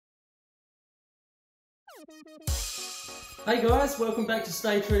Hey guys, welcome back to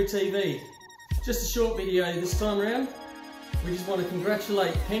Stay True TV. Just a short video this time around. We just want to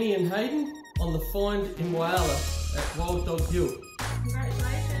congratulate Penny and Hayden on the find in Whyalla at Wild Dog Hill.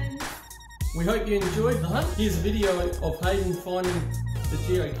 Congratulations. We hope you enjoyed the hunt. Here's a video of Hayden finding the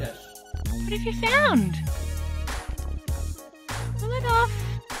geocache. What have you found? Pull it off.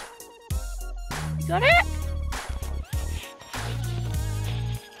 You got it?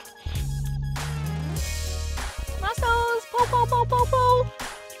 Muscles! Pull, pull, pull, pull, pull!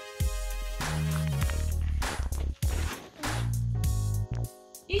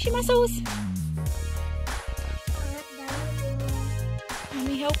 Use your muscles. Let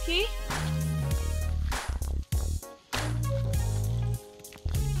me help you.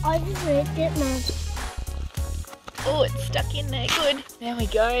 I just ripped it, Mum. Oh, it's stuck in there. Good. There we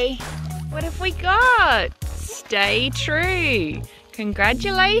go. What have we got? Stay true.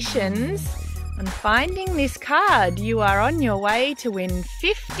 Congratulations on finding this card. You are on your way to win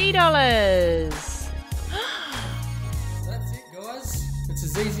 $50. That's it guys. It's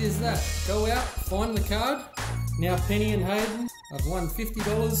as easy as that. Go out, find the card. Now Penny and Hayden have won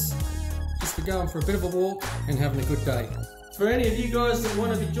 $50 just for going for a bit of a walk and having a good day. For any of you guys that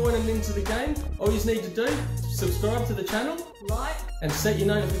want to be joining into the game, all you need to do is subscribe to the channel, like, and set your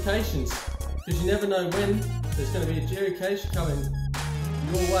notifications, because you never know when there's going to be a geocache coming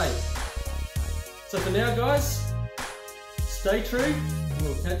your way. So for now guys, stay true and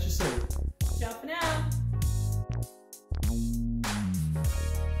we'll catch you soon. Ciao for now.